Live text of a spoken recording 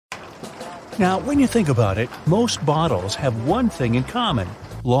Now, when you think about it, most bottles have one thing in common: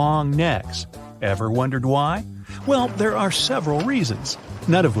 long necks. Ever wondered why? Well, there are several reasons,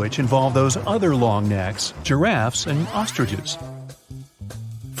 none of which involve those other long necks, giraffes and ostriches.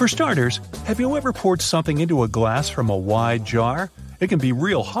 For starters, have you ever poured something into a glass from a wide jar? It can be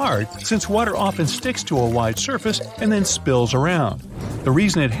real hard since water often sticks to a wide surface and then spills around. The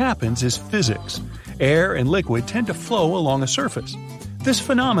reason it happens is physics. Air and liquid tend to flow along a surface. This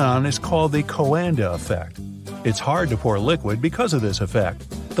phenomenon is called the Coanda effect. It's hard to pour liquid because of this effect.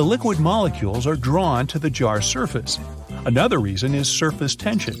 The liquid molecules are drawn to the jar's surface. Another reason is surface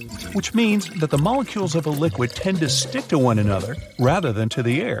tension, which means that the molecules of a liquid tend to stick to one another rather than to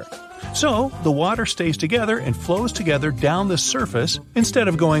the air. So, the water stays together and flows together down the surface instead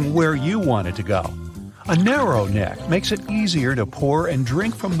of going where you want it to go. A narrow neck makes it easier to pour and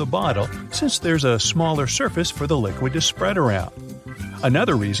drink from the bottle since there's a smaller surface for the liquid to spread around.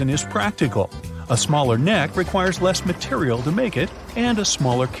 Another reason is practical. A smaller neck requires less material to make it and a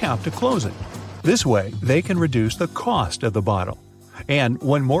smaller cap to close it. This way, they can reduce the cost of the bottle. And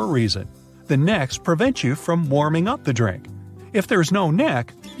one more reason. The necks prevent you from warming up the drink. If there's no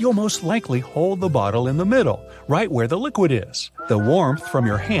neck, you'll most likely hold the bottle in the middle, right where the liquid is. The warmth from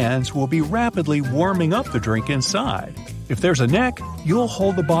your hands will be rapidly warming up the drink inside. If there's a neck, you'll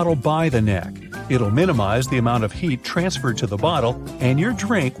hold the bottle by the neck. It'll minimize the amount of heat transferred to the bottle, and your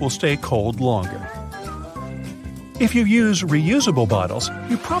drink will stay cold longer. If you use reusable bottles,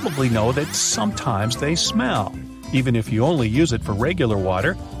 you probably know that sometimes they smell. Even if you only use it for regular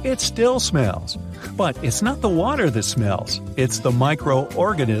water, it still smells. But it's not the water that smells, it's the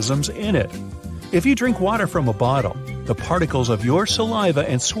microorganisms in it. If you drink water from a bottle, the particles of your saliva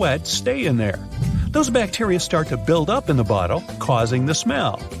and sweat stay in there. Those bacteria start to build up in the bottle, causing the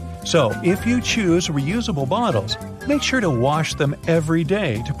smell. So, if you choose reusable bottles, make sure to wash them every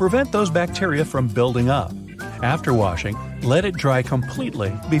day to prevent those bacteria from building up. After washing, let it dry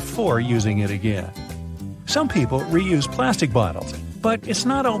completely before using it again. Some people reuse plastic bottles, but it's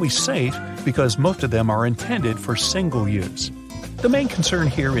not always safe because most of them are intended for single use. The main concern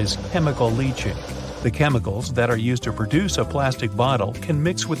here is chemical leaching. The chemicals that are used to produce a plastic bottle can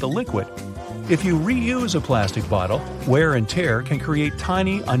mix with the liquid. If you reuse a plastic bottle, wear and tear can create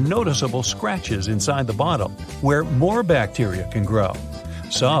tiny, unnoticeable scratches inside the bottle, where more bacteria can grow.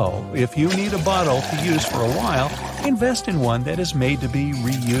 So, if you need a bottle to use for a while, invest in one that is made to be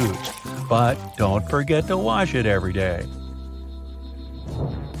reused. But don't forget to wash it every day.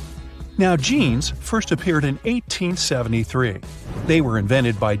 Now, jeans first appeared in 1873. They were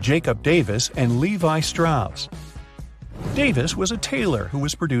invented by Jacob Davis and Levi Strauss. Davis was a tailor who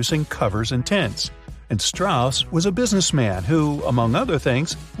was producing covers and tents, and Strauss was a businessman who, among other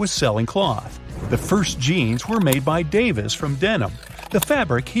things, was selling cloth. The first jeans were made by Davis from denim, the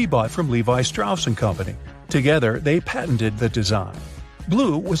fabric he bought from Levi Strauss & Company. Together, they patented the design.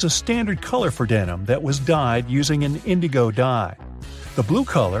 Blue was a standard color for denim that was dyed using an indigo dye. The blue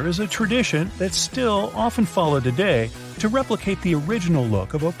color is a tradition that's still often followed today to replicate the original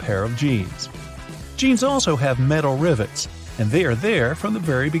look of a pair of jeans. Jeans also have metal rivets, and they are there from the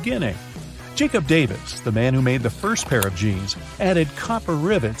very beginning. Jacob Davis, the man who made the first pair of jeans, added copper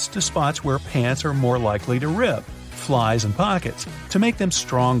rivets to spots where pants are more likely to rip, flies and pockets, to make them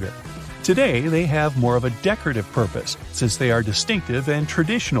stronger. Today, they have more of a decorative purpose since they are distinctive and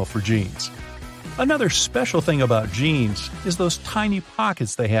traditional for jeans. Another special thing about jeans is those tiny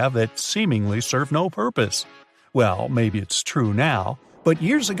pockets they have that seemingly serve no purpose. Well, maybe it's true now, but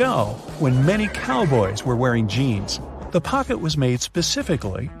years ago, when many cowboys were wearing jeans, the pocket was made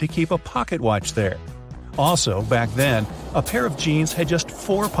specifically to keep a pocket watch there. Also, back then, a pair of jeans had just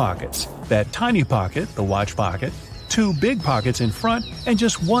 4 pockets: that tiny pocket, the watch pocket, 2 big pockets in front, and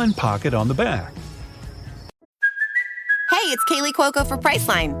just 1 pocket on the back. Hey, it's Kaylee Cuoco for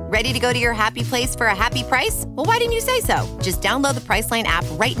Priceline. Ready to go to your happy place for a happy price? Well, why didn't you say so? Just download the Priceline app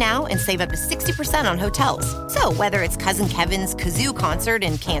right now and save up to 60% on hotels. So whether it's Cousin Kevin's Kazoo Concert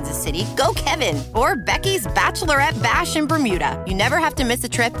in Kansas City, go Kevin, or Becky's Bachelorette Bash in Bermuda, you never have to miss a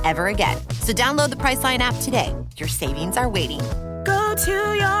trip ever again. So download the Priceline app today. Your savings are waiting. Go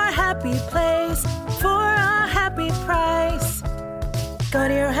to your happy place for a happy price. Go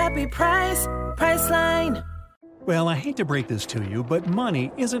to your happy price, Priceline. Well, I hate to break this to you, but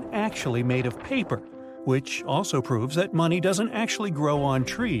money isn't actually made of paper, which also proves that money doesn't actually grow on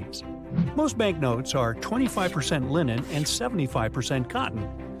trees. Most banknotes are 25% linen and 75% cotton,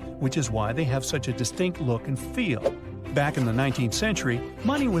 which is why they have such a distinct look and feel. Back in the 19th century,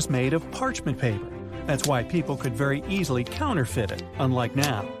 money was made of parchment paper. That's why people could very easily counterfeit it, unlike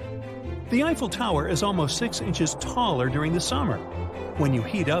now. The Eiffel Tower is almost 6 inches taller during the summer. When you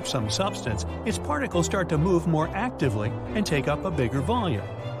heat up some substance, its particles start to move more actively and take up a bigger volume.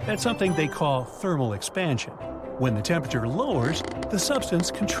 That's something they call thermal expansion. When the temperature lowers, the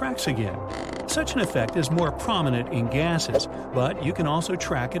substance contracts again. Such an effect is more prominent in gases, but you can also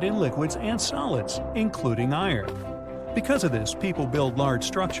track it in liquids and solids, including iron. Because of this, people build large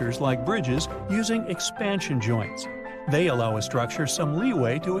structures like bridges using expansion joints. They allow a structure some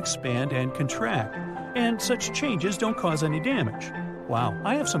leeway to expand and contract, and such changes don't cause any damage. Wow,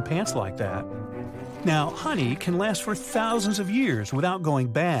 I have some pants like that. Now, honey can last for thousands of years without going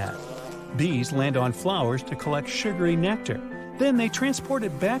bad. Bees land on flowers to collect sugary nectar. Then they transport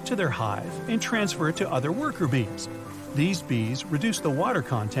it back to their hive and transfer it to other worker bees. These bees reduce the water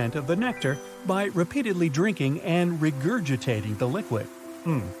content of the nectar by repeatedly drinking and regurgitating the liquid.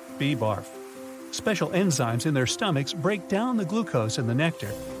 Bee barf. Special enzymes in their stomachs break down the glucose in the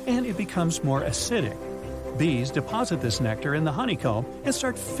nectar, and it becomes more acidic. Bees deposit this nectar in the honeycomb and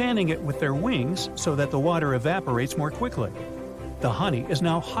start fanning it with their wings so that the water evaporates more quickly. The honey is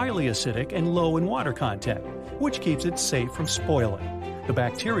now highly acidic and low in water content, which keeps it safe from spoiling. The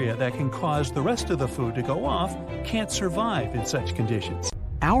bacteria that can cause the rest of the food to go off can't survive in such conditions.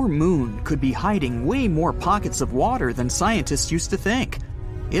 Our moon could be hiding way more pockets of water than scientists used to think.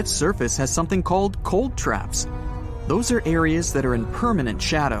 Its surface has something called cold traps. Those are areas that are in permanent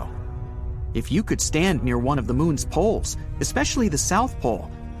shadow. If you could stand near one of the moon's poles, especially the South Pole,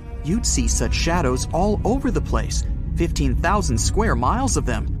 you'd see such shadows all over the place, 15,000 square miles of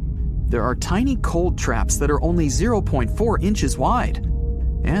them. There are tiny cold traps that are only 0.4 inches wide,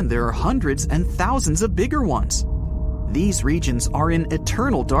 and there are hundreds and thousands of bigger ones. These regions are in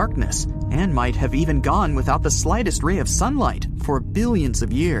eternal darkness and might have even gone without the slightest ray of sunlight for billions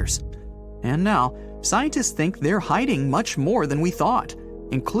of years. And now, scientists think they're hiding much more than we thought,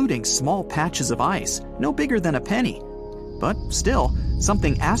 including small patches of ice, no bigger than a penny. But still,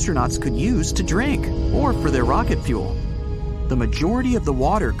 something astronauts could use to drink or for their rocket fuel. The majority of the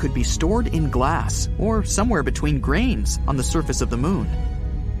water could be stored in glass or somewhere between grains on the surface of the moon.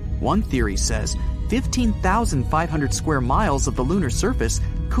 One theory says 15,500 square miles of the lunar surface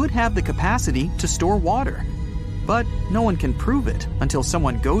could have the capacity to store water. But no one can prove it until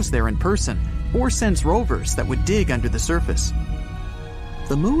someone goes there in person or sends rovers that would dig under the surface.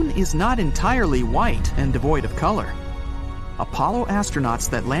 The moon is not entirely white and devoid of color. Apollo astronauts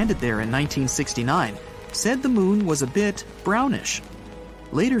that landed there in 1969 said the moon was a bit brownish.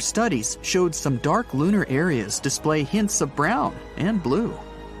 Later studies showed some dark lunar areas display hints of brown and blue.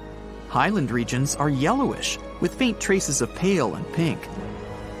 Highland regions are yellowish, with faint traces of pale and pink.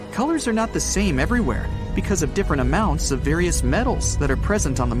 Colors are not the same everywhere because of different amounts of various metals that are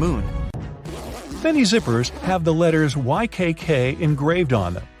present on the moon. Many zippers have the letters YKK engraved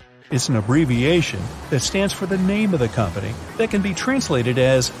on them. It's an abbreviation that stands for the name of the company that can be translated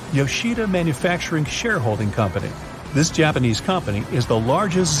as Yoshida Manufacturing Shareholding Company. This Japanese company is the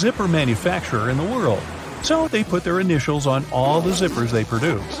largest zipper manufacturer in the world, so they put their initials on all the zippers they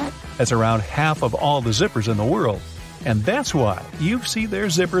produce. That's around half of all the zippers in the world, and that's why you see their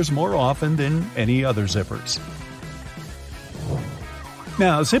zippers more often than any other zippers.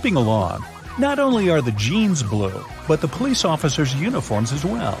 Now, zipping along, not only are the jeans blue, but the police officers' uniforms as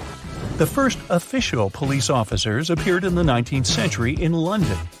well. The first official police officers appeared in the 19th century in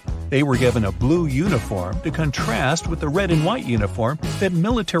London. They were given a blue uniform to contrast with the red and white uniform that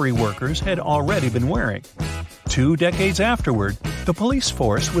military workers had already been wearing. 2 decades afterward, the police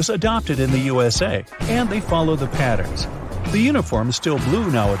force was adopted in the USA, and they followed the patterns. The uniform is still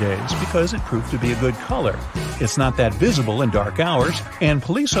blue nowadays because it proved to be a good color. It's not that visible in dark hours, and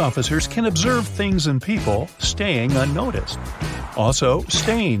police officers can observe things and people staying unnoticed. Also,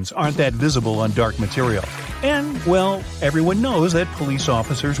 stains aren't that visible on dark material. And, well, everyone knows that police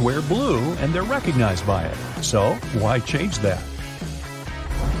officers wear blue and they're recognized by it. So, why change that?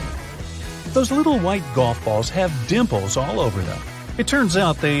 Those little white golf balls have dimples all over them. It turns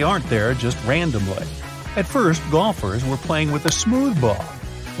out they aren't there just randomly. At first, golfers were playing with a smooth ball.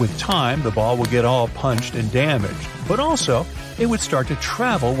 With time, the ball would get all punched and damaged, but also, it would start to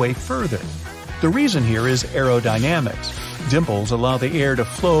travel way further. The reason here is aerodynamics. Dimples allow the air to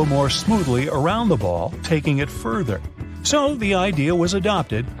flow more smoothly around the ball, taking it further. So the idea was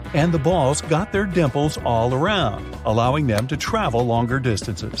adopted, and the balls got their dimples all around, allowing them to travel longer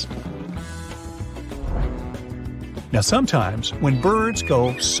distances. Now sometimes, when birds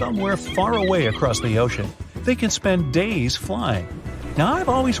go somewhere far away across the ocean, they can spend days flying. Now I've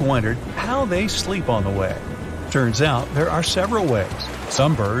always wondered how they sleep on the way. Turns out there are several ways.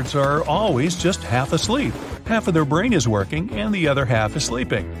 Some birds are always just half asleep. Half of their brain is working and the other half is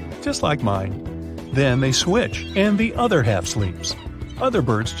sleeping, just like mine. Then they switch and the other half sleeps. Other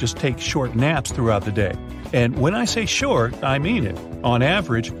birds just take short naps throughout the day. And when I say short, I mean it. On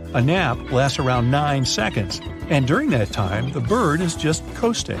average, a nap lasts around 9 seconds, and during that time, the bird is just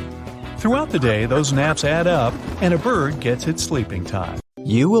coasting. Throughout the day, those naps add up, and a bird gets its sleeping time.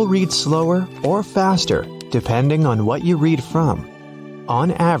 You will read slower or faster, depending on what you read from.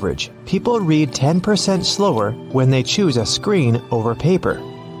 On average, people read 10% slower when they choose a screen over paper.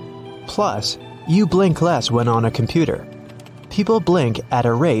 Plus, you blink less when on a computer. People blink at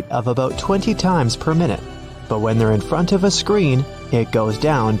a rate of about 20 times per minute, but when they're in front of a screen, it goes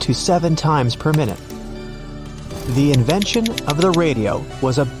down to 7 times per minute. The invention of the radio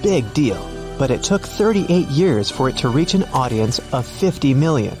was a big deal, but it took 38 years for it to reach an audience of 50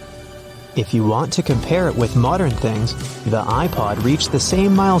 million. If you want to compare it with modern things, the iPod reached the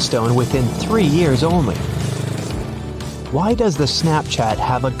same milestone within 3 years only. Why does the Snapchat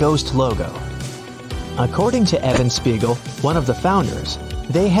have a ghost logo? According to Evan Spiegel, one of the founders,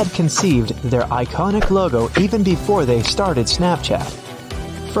 they had conceived their iconic logo even before they started Snapchat.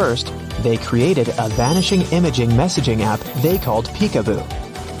 First, they created a vanishing imaging messaging app they called Peekaboo.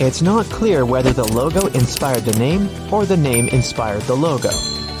 It's not clear whether the logo inspired the name or the name inspired the logo.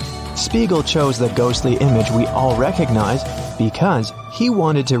 Spiegel chose the ghostly image we all recognize because he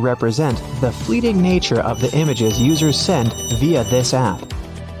wanted to represent the fleeting nature of the images users send via this app.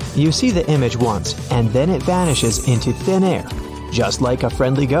 You see the image once, and then it vanishes into thin air, just like a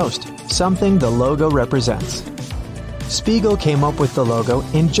friendly ghost, something the logo represents. Spiegel came up with the logo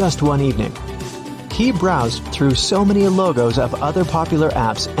in just one evening. He browsed through so many logos of other popular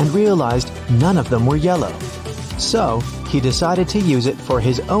apps and realized none of them were yellow. So, he decided to use it for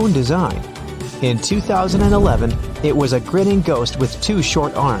his own design. In 2011, it was a grinning ghost with 2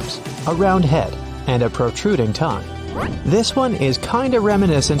 short arms, a round head, and a protruding tongue. This one is kinda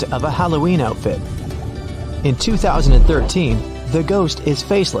reminiscent of a Halloween outfit. In 2013, the ghost is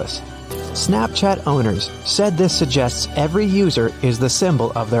faceless. Snapchat owners said this suggests every user is the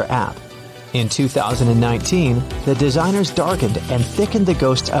symbol of their app. In 2019, the designers darkened and thickened the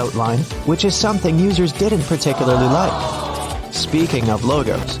ghost's outline, which is something users didn't particularly like. Speaking of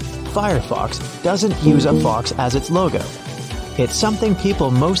logos, Firefox doesn't use a fox as its logo. It's something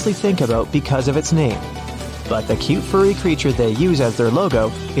people mostly think about because of its name. But the cute furry creature they use as their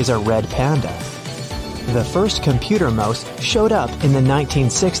logo is a red panda. The first computer mouse showed up in the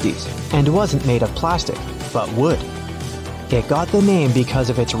 1960s and wasn't made of plastic, but wood. It got the name because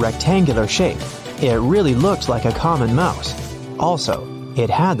of its rectangular shape. It really looked like a common mouse. Also, it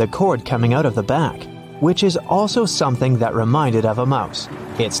had the cord coming out of the back, which is also something that reminded of a mouse,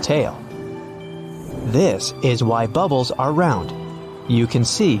 its tail. This is why bubbles are round. You can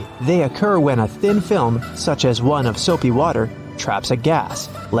see they occur when a thin film, such as one of soapy water, traps a gas,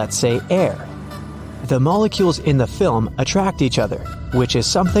 let's say air. The molecules in the film attract each other, which is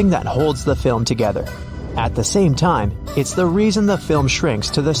something that holds the film together. At the same time, it's the reason the film shrinks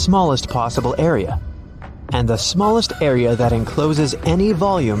to the smallest possible area. And the smallest area that encloses any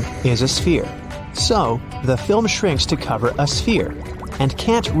volume is a sphere. So, the film shrinks to cover a sphere, and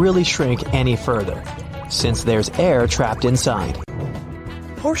can't really shrink any further, since there's air trapped inside.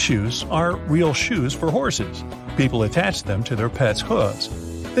 Horseshoes are real shoes for horses. People attach them to their pets' hooves.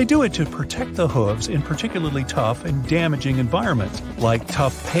 They do it to protect the hooves in particularly tough and damaging environments, like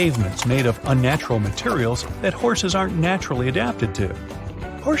tough pavements made of unnatural materials that horses aren't naturally adapted to.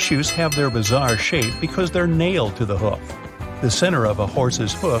 Horseshoes have their bizarre shape because they're nailed to the hoof. The center of a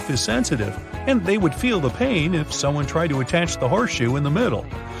horse's hoof is sensitive, and they would feel the pain if someone tried to attach the horseshoe in the middle.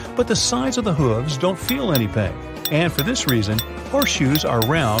 But the sides of the hooves don't feel any pain, and for this reason, horseshoes are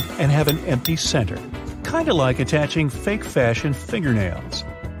round and have an empty center, kinda like attaching fake fashion fingernails.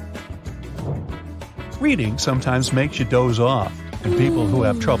 Reading sometimes makes you doze off, and people who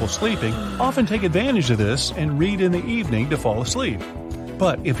have trouble sleeping often take advantage of this and read in the evening to fall asleep.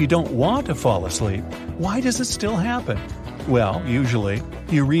 But if you don't want to fall asleep, why does it still happen? Well, usually,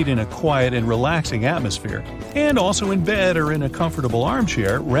 you read in a quiet and relaxing atmosphere, and also in bed or in a comfortable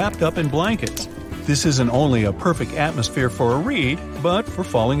armchair wrapped up in blankets. This isn't only a perfect atmosphere for a read, but for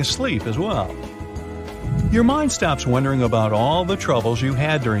falling asleep as well. Your mind stops wondering about all the troubles you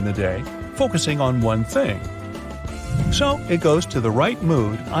had during the day, focusing on one thing. So it goes to the right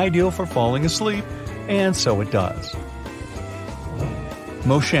mood, ideal for falling asleep, and so it does.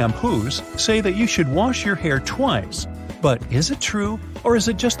 Most shampoos say that you should wash your hair twice, but is it true, or is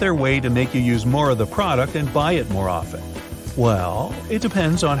it just their way to make you use more of the product and buy it more often? Well, it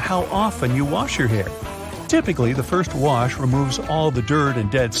depends on how often you wash your hair. Typically, the first wash removes all the dirt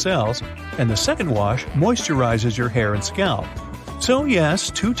and dead cells, and the second wash moisturizes your hair and scalp. So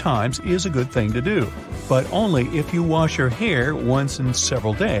yes, 2 times is a good thing to do. but only if you wash your hair once in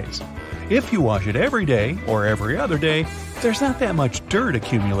several days. If you wash it every day or every other day, there's not that much dirt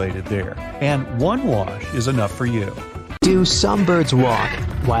accumulated there, and one wash is enough for you. Do some birds walk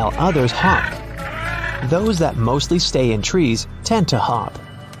while others hop? Those that mostly stay in trees tend to hop.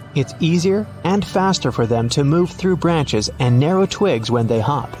 It's easier and faster for them to move through branches and narrow twigs when they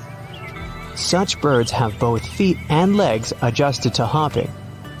hop. Such birds have both feet and legs adjusted to hopping,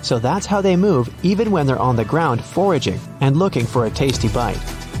 so that's how they move even when they're on the ground foraging and looking for a tasty bite.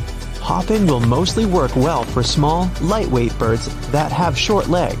 Hopping will mostly work well for small, lightweight birds that have short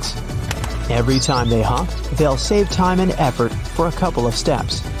legs. Every time they hop, they'll save time and effort for a couple of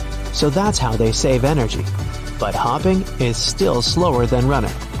steps, so that's how they save energy. But hopping is still slower than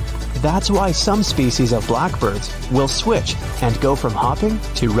running. That's why some species of blackbirds will switch and go from hopping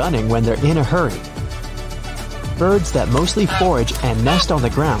to running when they're in a hurry. Birds that mostly forage and nest on the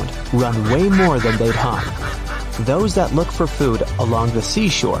ground run way more than they'd hop. Those that look for food along the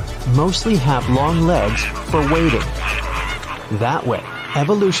seashore mostly have long legs for wading. That way,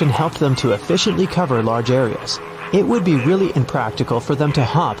 evolution helped them to efficiently cover large areas. It would be really impractical for them to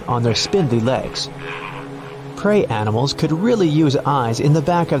hop on their spindly legs. Prey animals could really use eyes in the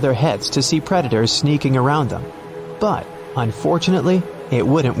back of their heads to see predators sneaking around them. But, unfortunately, it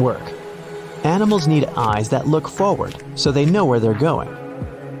wouldn't work. Animals need eyes that look forward so they know where they're going.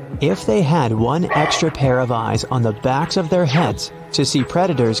 If they had one extra pair of eyes on the backs of their heads to see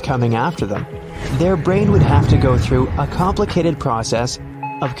predators coming after them, their brain would have to go through a complicated process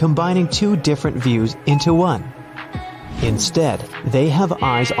of combining two different views into one. Instead, they have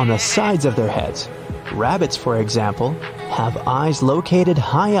eyes on the sides of their heads. Rabbits, for example, have eyes located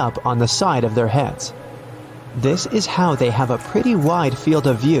high up on the side of their heads. This is how they have a pretty wide field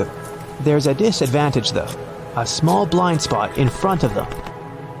of view. There's a disadvantage though, a small blind spot in front of them.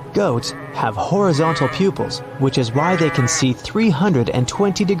 Goats have horizontal pupils, which is why they can see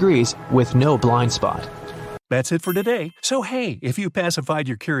 320 degrees with no blind spot. That's it for today. So hey, if you pacified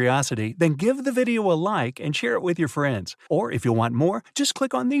your curiosity, then give the video a like and share it with your friends. Or if you want more, just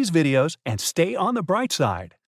click on these videos and stay on the bright side.